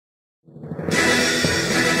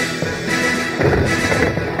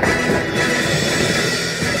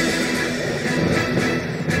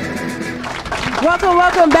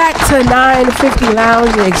welcome back to 950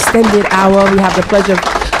 Lounge, the extended hour. We have the pleasure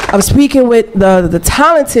of speaking with the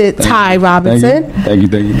talented Ty Roberson.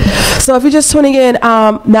 Thank you. So if you're just tuning in,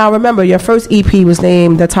 now remember, your first EP was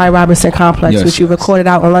named the Ty Roberson Complex, which you recorded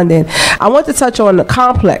out in London. I want to touch on the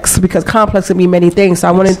complex, because complex can be many things. So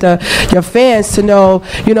I wanted your fans to know,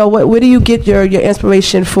 where do you get your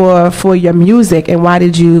inspiration for your music, and why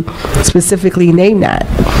did you specifically name that?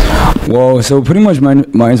 Well, so pretty much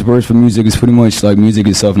my inspiration for music is pretty much like music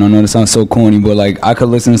itself. And I know that sounds so corny, but like I could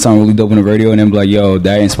listen to something really dope on the radio and then be like, yo,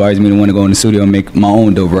 that inspires me to want to go in the studio and make my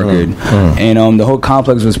own dope record. And the whole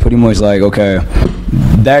complex was pretty much like, okay,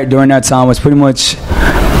 that during that time was pretty much,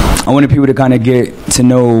 I wanted people to kind of get to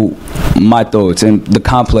know my thoughts and the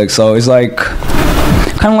complex. So it's like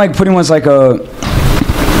kind of like pretty much like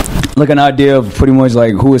an idea of pretty much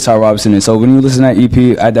like who is Ty Roberson. And so when you listen to that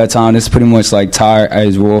EP at that time, it's pretty much like Ty at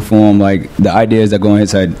his raw form, like the ideas that go in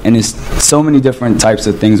his head, and it's so many different types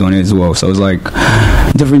of things on it as well. So it's like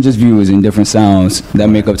different just views and different sounds that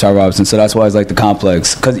make up Ty Roberson. So that's why it's like the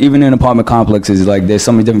complex, because even in apartment complexes, like there's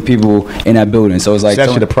so many different people in that building. So it's like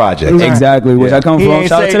especially the project, exactly, which I come from.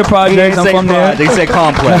 Shout out to the projects. I'm from there. They say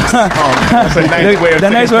complex. That's a nice way of the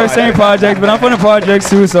next way of saying projects, but I'm from the projects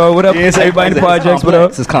too. So what up, everybody in the projects? What up?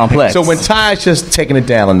 This is complex. So when Ty's just taking it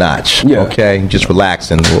down a notch, okay, just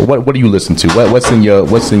relaxing, what do you listen to? What's in your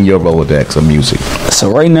Rolodex of music? So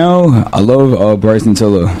right now, I love Bryson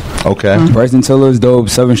Tiller. Okay, Bryson Tiller is dope.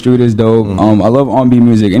 7th Street is dope. I love R&B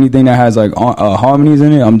music. Anything that has like harmonies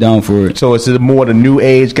in it, I'm down for it. So is it more the new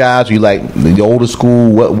age guys? Or you like the older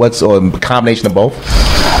school? What's a combination of both?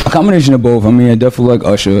 A combination of both. I mean, I definitely like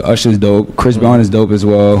Usher. Usher's dope. Chris Brown is dope as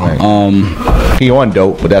well. Right. Beyond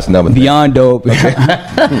dope, but that's another thing. Beyond dope. Okay.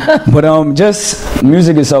 But just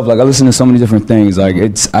music itself, like I listen to so many different things. Like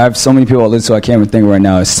I have so many people I listen to, I can't even think right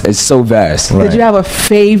now. It's so vast. Right. Did you have a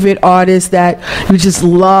favorite artist that you just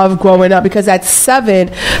loved growing up? Because at 7,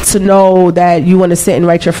 to know that you want to sit and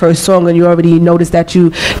write your first song, and you already noticed that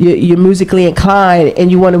you're musically inclined, and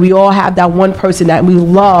we all have that one person that we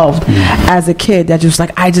loved as a kid that just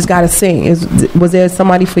like, I just gotta sing. Was there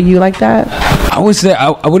somebody for you like that? I would say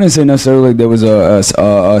I wouldn't say necessarily like there was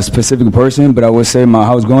a specific person, but I would say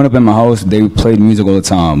I was growing up in my house, they played music all the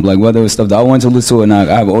time. Like whether it was stuff that I wanted to listen to or not.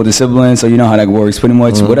 I have older siblings, so you know how that works. Pretty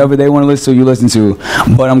much whatever they want to listen to, you listen to.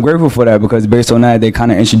 But I'm grateful for that, because based on that, they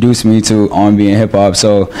kind of introduced me to R&B and hip hop.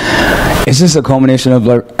 So it's just a culmination of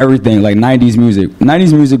like everything, like 90s music.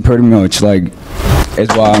 90s music pretty much like is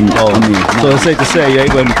why I'm. So it's safe to say you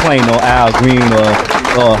ain't gonna be playing no Al Green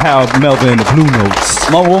or Harold Melvin and the Blue Notes.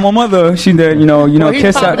 My mother, she did, he's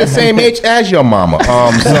kiss probably out the same age as your mama.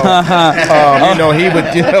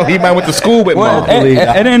 He might went to school with mom. It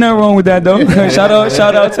ain't nothing wrong with that though. shout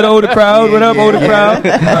out to the older crowd. What up, older crowd?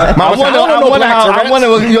 I wonder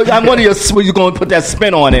where you gonna put that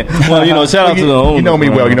spin on it. Well, shout out to the older. You know me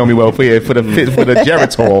well for the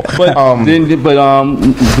Geritol. But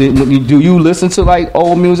do you listen to like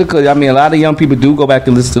old music? Because I mean, a lot of young people do go back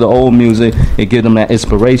and listen to the old music and give them that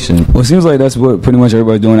inspiration. Well, it seems like that's what pretty much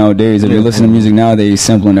everybody's doing nowadays. If you listen to music nowadays,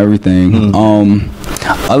 sampling everything.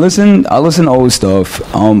 I listen to old stuff.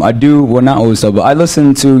 I do, well, not old stuff, but I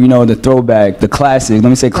listen to the throwback, the classics. Let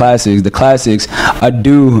me say classics. The classics I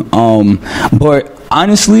do. But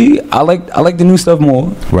honestly, I like the new stuff more.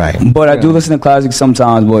 Right. But I do listen to classics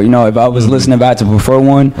sometimes. But if I was listening, if I had to prefer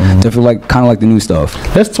one, definitely kind of like the new stuff.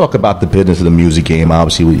 Let's talk about the business of the music game.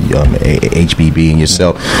 Obviously, with HBB and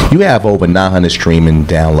yourself, you have over 900 streaming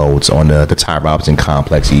downloads on the Ty Roberson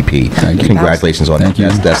Complex EP. Congratulations on that.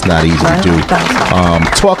 That's not easy to do.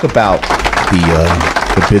 Talk about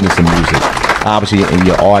the business of music. Obviously,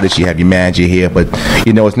 you're artist, you have your manager here, but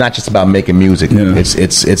it's not just about making music. Yeah.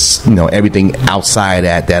 It's everything outside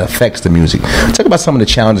that affects the music. Talk about some of the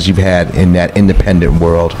challenges you've had in that independent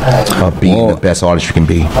world of being the best artist you can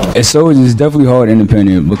be. It's definitely hard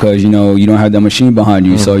independent, because you don't have that machine behind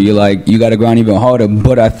you, so you got to grind even harder.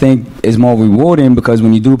 But I think it's more rewarding, because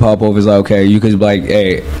when you do pop off, it's like, okay, you could be like,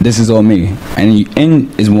 hey, this is all me, and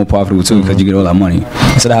it's more profitable too, because you get all that money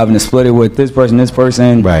instead of having to split it with this person.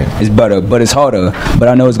 Right, it's better, but it's harder, but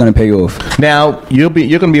I know it's going to pay off. Now you're going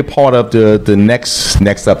to be a part of the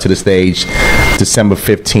next up to the stage, December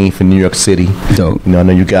 15th in New York City. Dope. I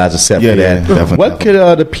know you guys are set for that. Definitely. What could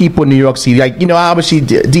the people in New York City, like obviously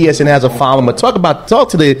DSN has a following, but talk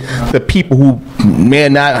to the people who may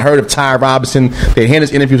have not heard of Ty Roberson. They hear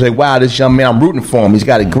this interview, say, wow, this young man, I'm rooting for him. He's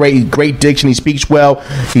got a great diction. He speaks well.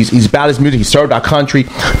 He's about his music. He served our country.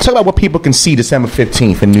 Talk about what people can see December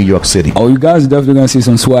 15th in New York City. Oh, you guys are definitely going to see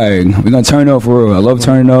some swag. We're going to turn up for real. I love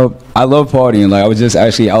turning up. I love partying. Like, I was just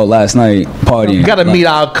actually out last night partying. You got to meet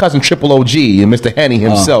our cousin Triple OG. Mr. Henny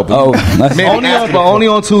himself. Oh, only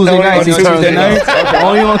on Tuesday nights.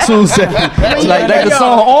 Only on Tuesday. Like the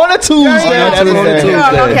song on a Tuesday. That's on a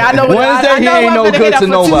Tuesday. Okay, I know. Wednesday he ain't no good to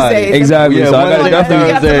nobody. Exactly. Yeah, So I gotta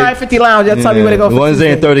definitely. Thursday. 950 Lounge. Just tell me where to go. For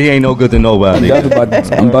Wednesday and Thursday he ain't no good to nobody. I'm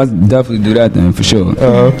about to definitely do that then for sure.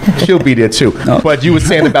 She'll be there too. But you were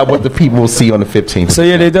saying about what the people will see on the 15th. So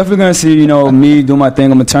yeah, they're definitely gonna see me do my thing.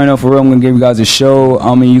 I'm gonna turn up for real. I'm gonna give you guys a show.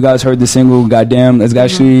 I mean, you guys heard the single. Goddamn, it's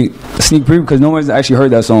actually a sneak preview because no one's actually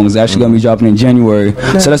heard that song. It's actually gonna be dropping in January.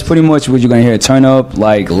 So that's pretty much what you're gonna hear. Turn up,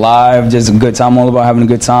 like live, just a good time. All about having a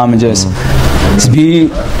good time and just be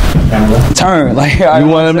turn. Like you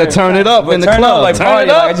want them to turn it up in the club, like turn it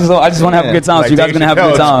up. Like, I just want to have a good time. So you guys gonna have a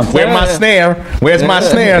good time. Where's my snare? Where's my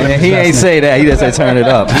snare? He ain't say that. He just said turn it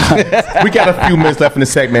up. We got a few minutes left in the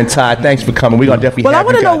segment. Ty, thanks for coming. We're gonna definitely. Well, I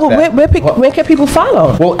want to know where can people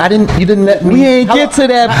follow? Well, you didn't let me. We ain't get to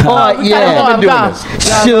that part yet. I've been doing this.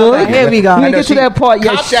 Should here we go. We ain't get to that part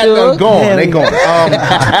yet. Should gone. They gone.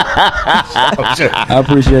 I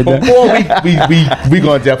appreciate that. Before we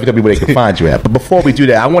gonna definitely tell people where they can find you at. But before we do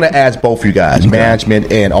that, I want to ask both of you guys,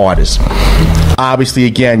 management and artists. Obviously,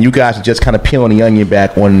 again, you guys are just kind of peeling the onion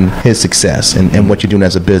back on his success and what you're doing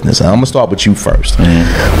as a business. I'm gonna start with you first.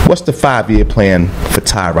 What's the 5-year plan for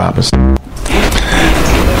Ty Roberson?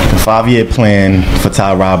 The 5-year plan for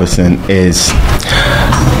Ty Roberson is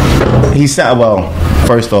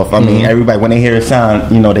first off, I mean, everybody, when they hear a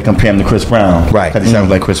sound, they compare him to Chris Brown. Right. Because he sounds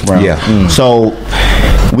like Chris Brown. Yeah. So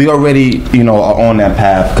we already, are on that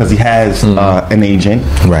path because he has an agent,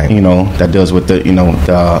 right? That deals with the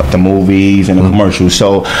movies and the commercials.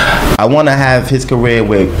 So I want to have his career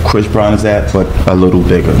where Chris Brown is at, but a little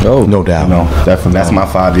bigger. Oh, no doubt. Definitely. That's my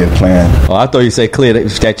 5-year plan. Oh, I thought you said clear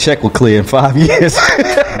that check will clear in 5 years.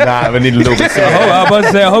 Nah, I need a little bit.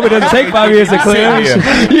 I hope it doesn't take 5 years to clear.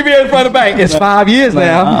 You be in front of the bank. It's 5 years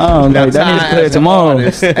now. That means clear tomorrow.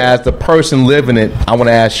 As the person living it, I want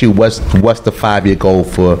to ask you, what's the 5-year goal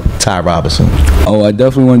for Ty Roberson? Oh, I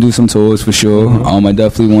definitely want to do some tours for sure. I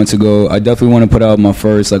definitely want to put out my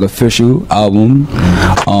first official album.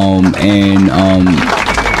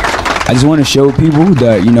 I just want to show people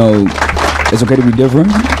that it's okay to be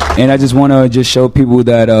different, and I just want to show people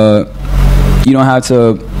that you don't have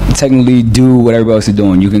to technically do what everybody else is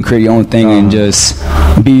doing. You can create your own thing and just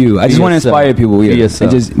be you. I just want to inspire people. Yeah,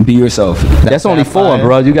 and just be yourself. That's only 4,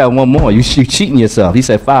 bro. You got one more. You cheating yourself. He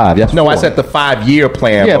said 5. That's 4. I said the 5-year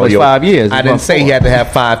plan. Yeah, but 5 years. I didn't say he had to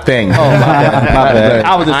have 5 things. Oh, my bad.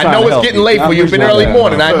 I know it's getting late for you. It's been early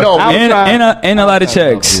morning. I know. And a lot of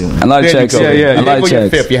checks. A lot of checks. Yeah. A lot of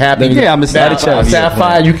checks. You happy? Yeah, I'm a lot of checks.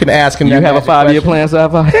 Sapphire, you can ask him. You have a 5-year plan,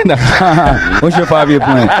 Sapphire? What's your 5-year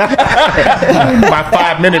plan? My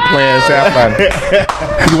 5-minute plan, Sapphire.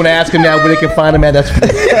 You want to ask him now where they can find him at? That's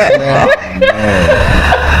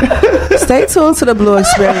Stay tuned to the Blue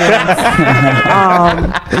Experience.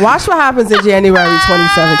 Watch what happens in January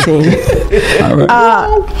 2017.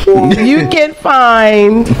 You can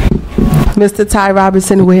find Mr. Ty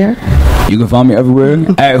Roberson where? You can find me everywhere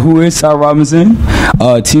at Who Is Ty Robinson.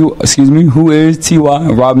 Who Is T.Y.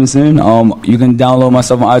 Robinson. You can download my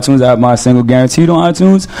stuff on iTunes. I have my single Guaranteed on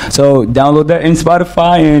iTunes. So download that in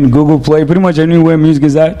Spotify and Google Play. Pretty much anywhere music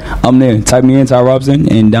is at, I'm there. Type me in, Ty Robinson,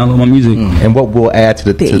 and download my music. And what we'll add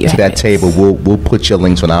to that table, we'll put your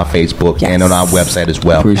links on our Facebook and on our website as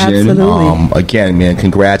well. Appreciate it. Again, man,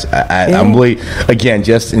 congrats. I'm really, again,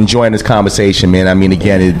 just enjoying this conversation, man. I mean,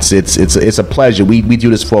 again, it's a pleasure. We do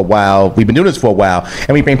this for a while. We've been doing this for a while,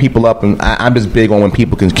 and we bring people up, and I'm just big on when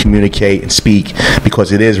people can communicate and speak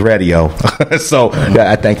because it is radio. So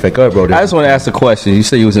I thank you. Go ahead, bro. I just want to ask a question. You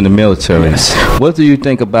said you was in the military. Yes. What do you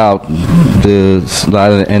think about a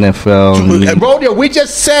lot of the NFL? Rodeo, we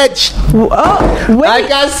just said,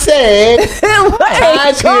 like I said,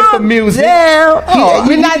 Ty's here for music.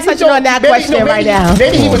 We're not touching on that question right now.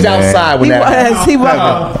 Maybe he was outside when that. He was.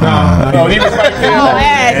 No, he was right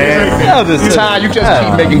there. Ty, you just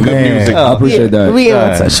keep making good music. I appreciate that. We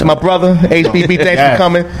ain't touching. My brother, HBB, thanks for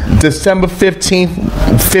coming. December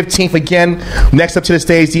 15th again. Next up to the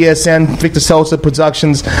stage, DSN, Victor Sosa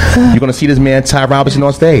Productions. You're going to see this man, Ty Roberson,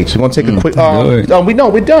 on stage. We're going to take a quick... we're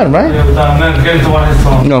done, right? Yeah, we're done. Man, get into one of his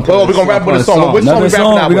songs. We're going to rap with a song. Which song we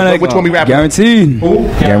rapping out with? Which one we rapping? Guaranteed.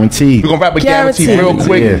 Guaranteed. We're going to rap with Guaranteed real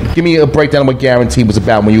quick. Yeah. Give me a breakdown of what Guaranteed was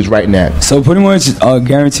about when you was writing that. So pretty much,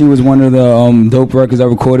 Guaranteed was one of the dope records I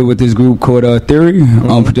recorded with this group called Theory.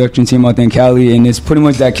 Production team came out in Cali, and it's pretty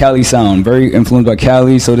much that Cali sound, very influenced by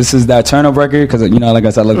Cali. So this is that turn up record because like I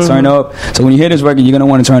said, I like turn up. So when you hear this record, you're gonna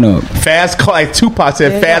want to turn up. Fast car, like Tupac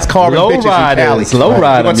said, fast car Low bitches riders, in Cali. low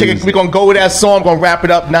riders. We're gonna go with that song. We're gonna wrap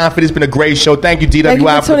it up. 950. It's been a great show. Thank you, DWI, Thank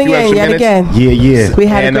you for tuning in yet again. Yeah. We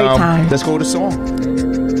had a great time. Let's go to the song.